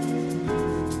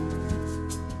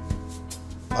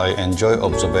 I enjoy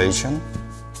observation,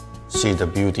 see the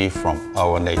beauty from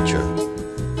our nature.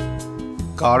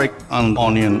 Garlic and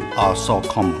onion are so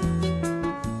common.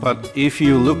 But if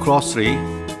you look closely,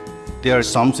 there is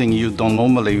something you don't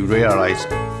normally realize.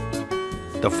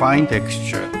 The fine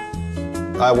texture,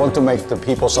 I want to make the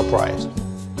people surprised.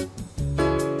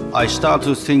 I start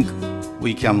to think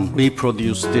we can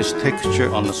reproduce this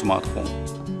texture on the smartphone.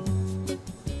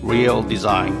 Real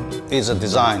design is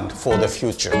designed for the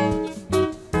future.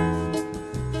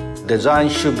 Design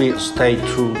should be stay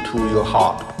true to your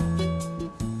heart.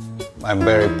 I'm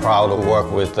very proud to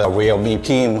work with the realme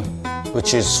team,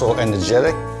 which is so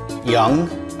energetic, young,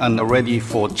 and ready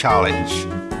for challenge.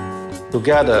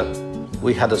 Together,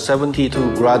 we had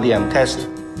 72 gradient tests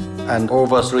and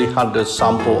over 300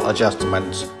 sample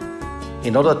adjustments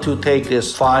in order to take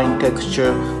this fine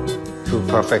texture to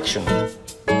perfection.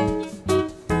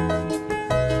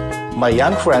 My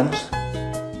young friends,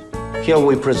 here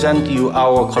we present you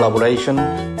our collaboration,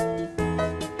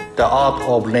 the art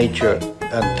of nature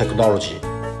and technology,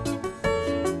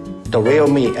 the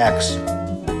Realme X.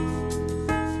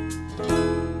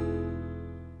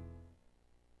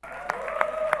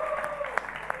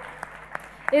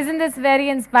 Isn't this very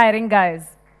inspiring, guys?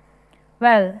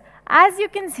 Well, as you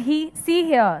can see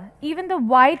here, even the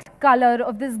white color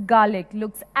of this garlic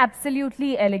looks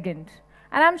absolutely elegant.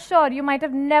 And I'm sure you might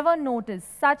have never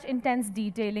noticed such intense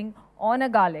detailing on a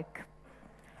garlic.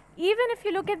 Even if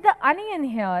you look at the onion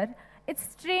here, it's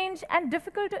strange and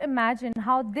difficult to imagine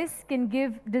how this can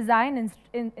give design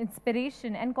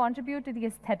inspiration and contribute to the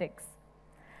aesthetics.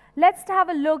 Let's have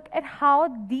a look at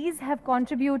how these have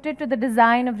contributed to the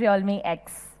design of Realme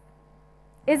X.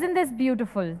 Isn't this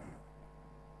beautiful?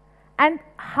 And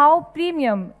how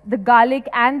premium the garlic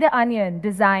and the onion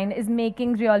design is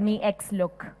making Realme X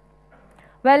look.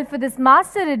 Well, for this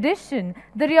master edition,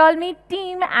 the Realme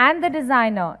team and the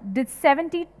designer did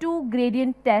 72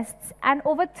 gradient tests and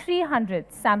over 300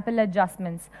 sample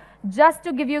adjustments just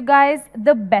to give you guys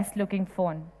the best looking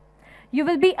phone. You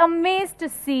will be amazed to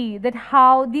see that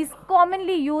how these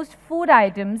commonly used food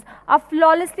items are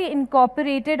flawlessly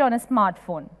incorporated on a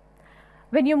smartphone.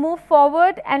 When you move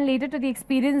forward and later to the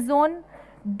experience zone,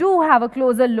 do have a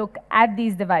closer look at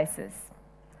these devices.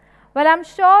 Well, I'm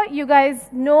sure you guys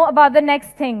know about the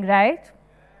next thing, right?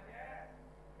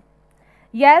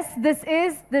 Yes, this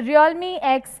is the Realme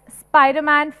X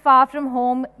Spider-Man Far From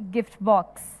Home gift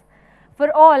box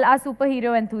for all our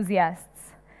superhero enthusiasts.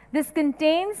 This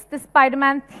contains the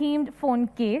Spider-Man themed phone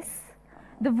case,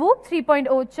 the Whoop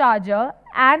 3.0 charger,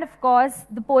 and of course,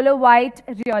 the polar white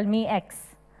Realme X.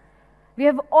 We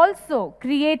have also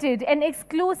created an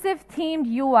exclusive themed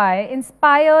UI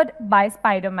inspired by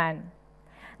Spider-Man.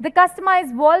 The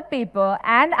customized wallpaper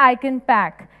and icon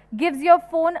pack gives your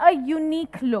phone a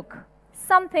unique look,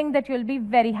 something that you'll be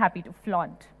very happy to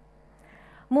flaunt.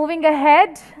 Moving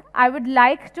ahead, I would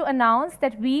like to announce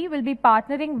that we will be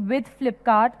partnering with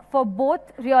Flipkart for both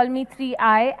Realme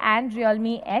 3i and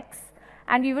Realme X,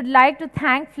 and we would like to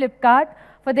thank Flipkart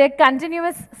for their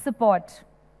continuous support.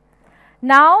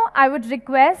 Now, I would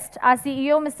request our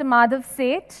CEO, Mr. Madhav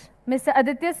Seth, Mr.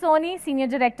 Aditya Soni, Senior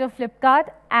Director of Flipkart,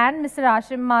 and Mr.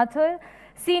 Ashim Mathur,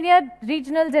 Senior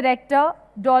Regional Director,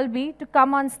 Dolby, to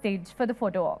come on stage for the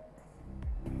photo op.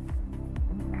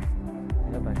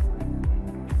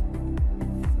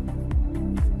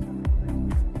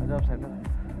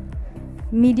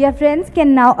 Media friends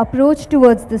can now approach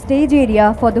towards the stage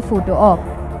area for the photo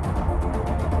op.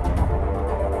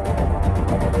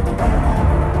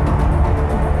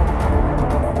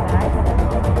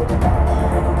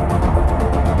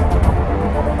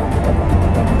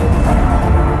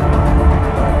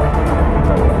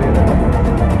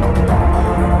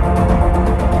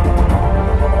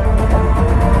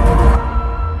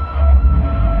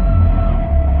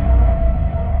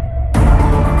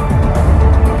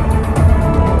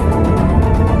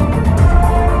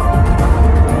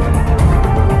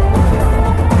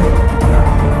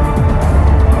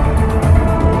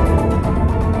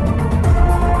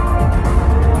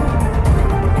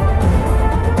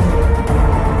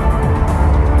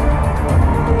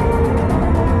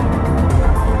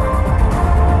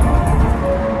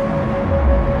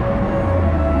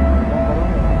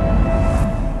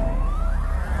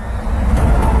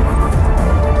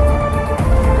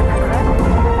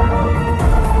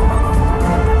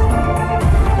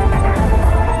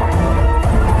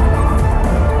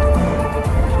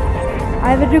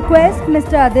 I would request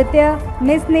Mr. Aditya,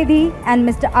 Ms. Nidhi and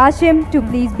Mr. Ashim to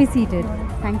please be seated.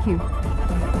 Thank you.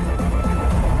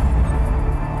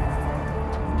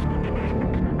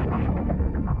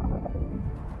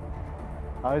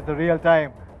 Now is the real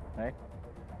time, right?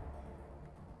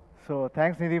 So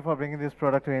thanks Nidhi for bringing this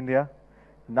product to India.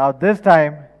 Now this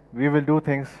time we will do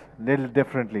things little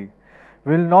differently.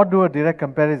 We will not do a direct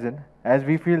comparison as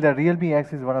we feel that Realme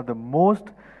X is one of the most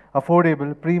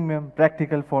affordable, premium,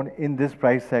 practical phone in this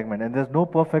price segment and there's no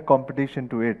perfect competition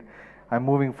to it. I'm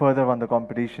moving further on the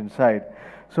competition side.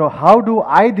 So how do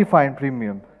I define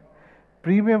premium?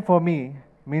 Premium for me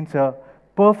means a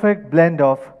perfect blend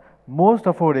of most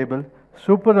affordable,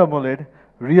 Super AMOLED,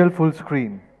 real full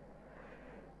screen.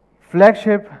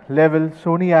 Flagship level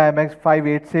Sony IMX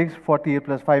 586 48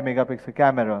 plus 5 megapixel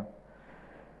camera.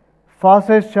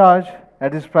 Fastest charge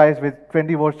at this price with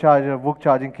 20 volt charger, VOOC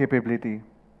charging capability.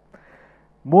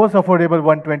 Most affordable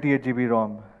 128 GB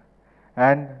ROM.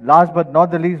 And last but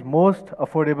not the least, most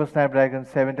affordable Snapdragon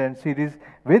 710 series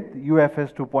with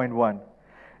UFS 2.1.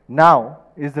 Now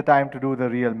is the time to do the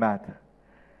real math.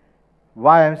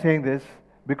 Why I'm saying this?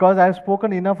 Because I've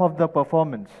spoken enough of the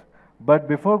performance. But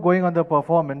before going on the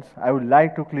performance, I would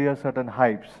like to clear certain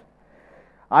hypes.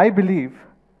 I believe,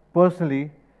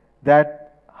 personally,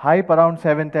 that hype around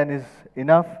 710 is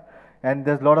enough and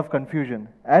there's a lot of confusion.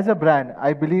 As a brand,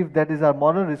 I believe that is our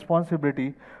moral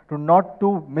responsibility to not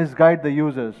to misguide the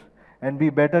users and be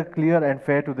better, clear and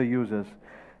fair to the users.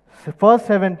 First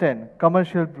 710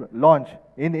 commercial launch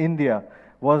in India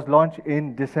was launched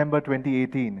in December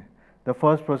 2018, the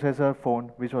first processor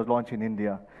phone which was launched in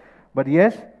India. But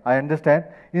yes, I understand.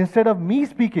 Instead of me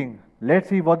speaking, let's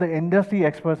see what the industry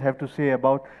experts have to say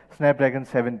about Snapdragon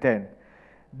 710.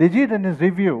 Digit in his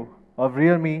review of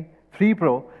Realme 3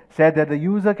 Pro said that the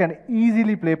user can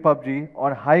easily play PUBG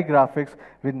on high graphics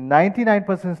with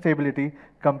 99% stability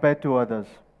compared to others.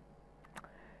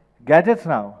 Gadgets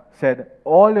Now said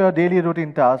all your daily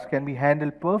routine tasks can be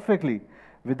handled perfectly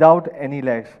without any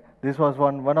lags. This was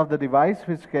one of the devices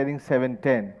which is carrying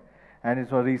 710 and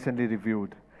it was recently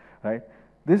reviewed. Right?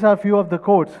 These are few of the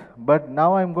quotes, but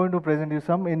now I'm going to present you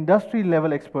some industry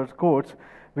level experts quotes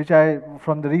which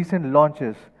from the recent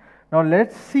launches. Now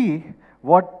let's see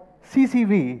what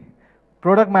CCV,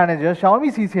 product manager,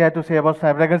 Xiaomi CC had to say about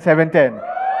Snapdragon 710.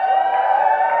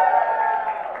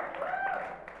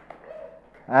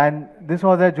 And this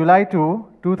was at July 2,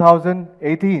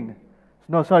 2018.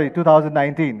 No, sorry,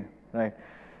 2019. Right.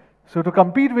 So to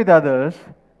compete with others,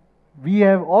 we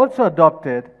have also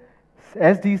adopted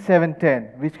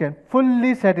SD710, which can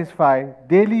fully satisfy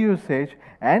daily usage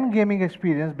and gaming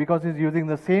experience because it's using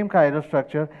the same Cairo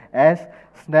structure as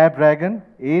Snapdragon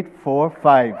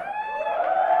 845.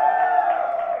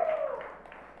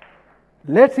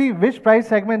 Let's see which price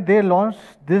segment they launched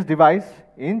this device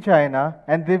in China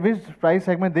and which price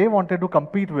segment they wanted to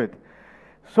compete with.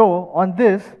 So on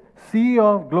this,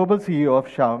 global CEO of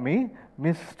Xiaomi,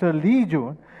 Mr. Li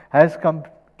Jun, has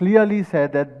clearly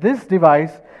said that this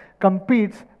device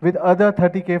competes with other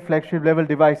 30K flagship level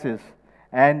devices.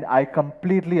 And I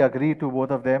completely agree to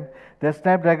both of them. The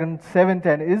Snapdragon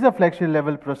 710 is a flagship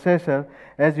level processor,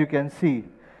 as you can see.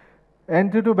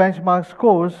 Antutu benchmark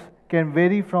scores can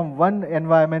vary from one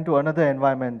environment to another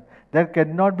environment. That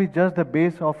cannot be just the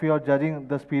base of your judging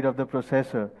the speed of the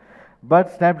processor. But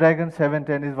Snapdragon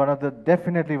 710 is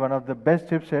definitely one of the best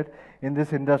chipset in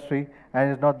this industry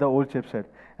and is not the old chipset.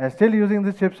 And still using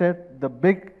this chipset, the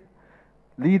big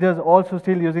leaders also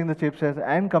still using the chipsets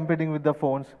and competing with the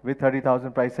phones with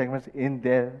 30,000 price segments in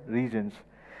their regions.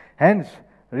 Hence,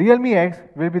 Realme X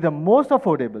will be the most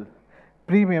affordable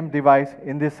premium device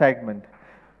in this segment.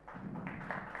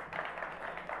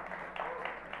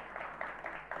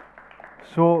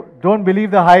 So don't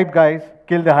believe the hype, guys.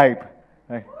 Kill the hype.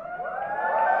 Right.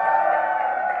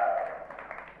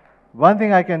 One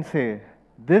thing I can say,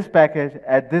 this package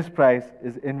at this price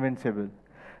is invincible.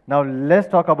 Now let's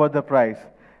talk about the price.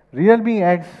 Realme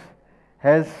X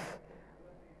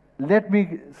let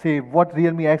me say what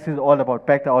Realme X is all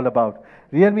about.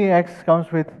 Realme X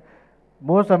comes with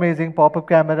most amazing pop-up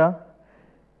camera,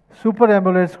 Super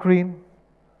AMOLED screen,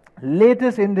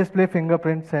 latest in-display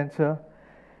fingerprint sensor,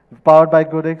 powered by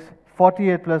Goodix,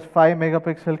 48 plus 5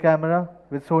 megapixel camera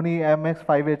with Sony IMX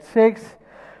 586,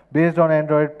 based on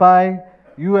Android Pie,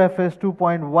 UFS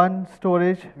 2.1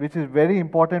 storage, which is very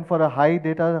important for a high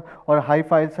data or high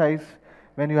file size.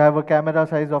 When you have a camera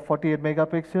size of 48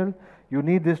 megapixel, you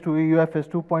need this to UFS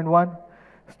 2.1.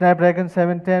 Snapdragon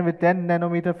 710 with 10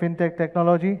 nanometer FinTech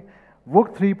technology,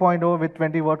 VOOC 3.0 with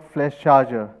 20 watt flash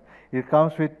charger. It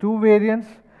comes with two variants,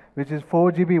 which is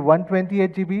 4 GB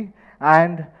 128 GB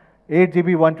and 8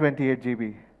 GB 128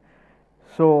 GB.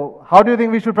 So how do you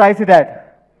think we should price it at?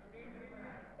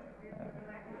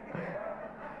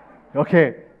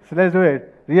 Okay, so let's do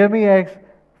it. Realme X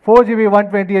 4 GB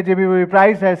 128 GB will be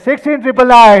priced at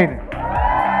 16,999.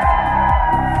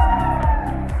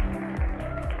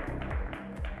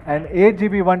 And 8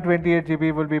 GB 128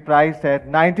 GB will be priced at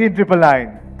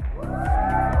 19,999.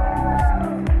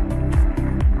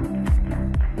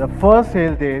 The first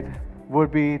sale date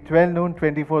would be 12 noon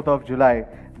 24th of July,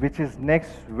 which is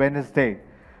next Wednesday.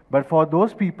 But for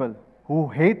those people who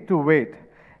hate to wait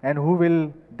and who will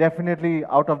definitely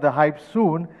out of the hype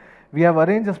soon, we have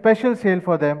arranged a special sale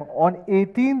for them on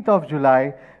 18th of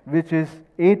July, which is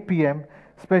 8 p.m.,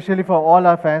 especially for all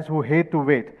our fans who hate to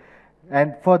wait.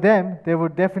 And for them, there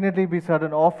would definitely be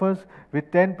certain offers with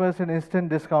 10% instant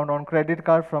discount on credit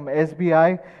card from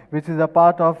SBI, which is a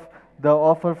part of the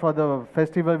offer for the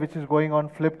festival which is going on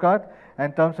Flipkart,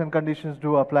 and terms and conditions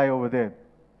do apply over there.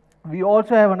 We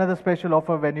also have another special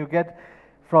offer. When you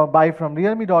buy from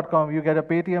realme.com, you get a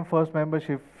Paytm First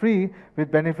membership free with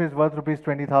benefits worth rupees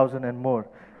 20,000 and more,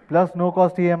 plus no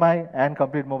cost EMI and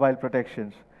complete mobile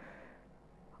protections.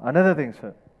 Another thing,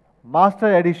 sir,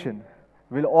 Master Edition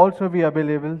will also be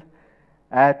available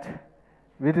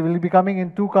it will be coming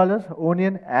in 2 colors,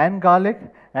 onion and garlic,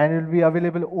 and it will be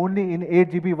available only in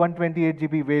 8GB,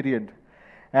 128GB variant.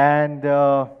 And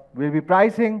we'll be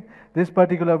pricing this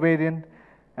particular variant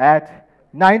at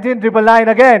 19,999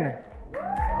 again.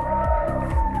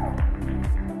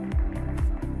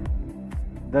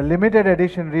 The limited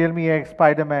edition Realme X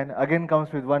Spider-Man again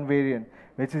comes with one variant,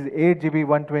 which is 8GB,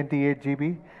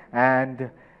 128GB, and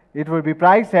it will be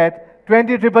priced at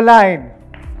 20,999.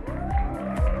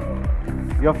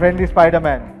 Your friendly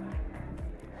Spider-Man.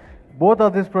 Both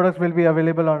of these products will be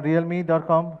available on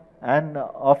realme.com and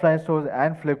offline stores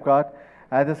and Flipkart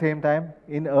at the same time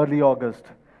in early August.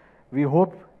 We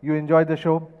hope you enjoyed the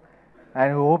show,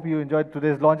 and we hope you enjoyed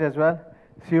today's launch as well.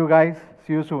 See you guys.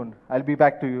 See you soon. I'll be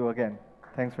back to you again.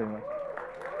 Thanks very much.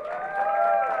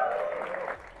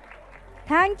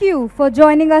 Thank you for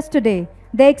joining us today.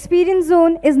 The Experience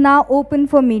Zone is now open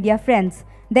for media friends.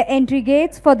 The entry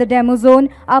gates for the demo zone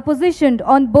are positioned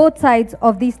on both sides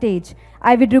of the stage.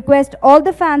 I would request all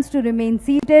the fans to remain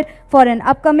seated for an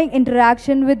upcoming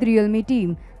interaction with Realme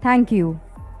team. Thank you.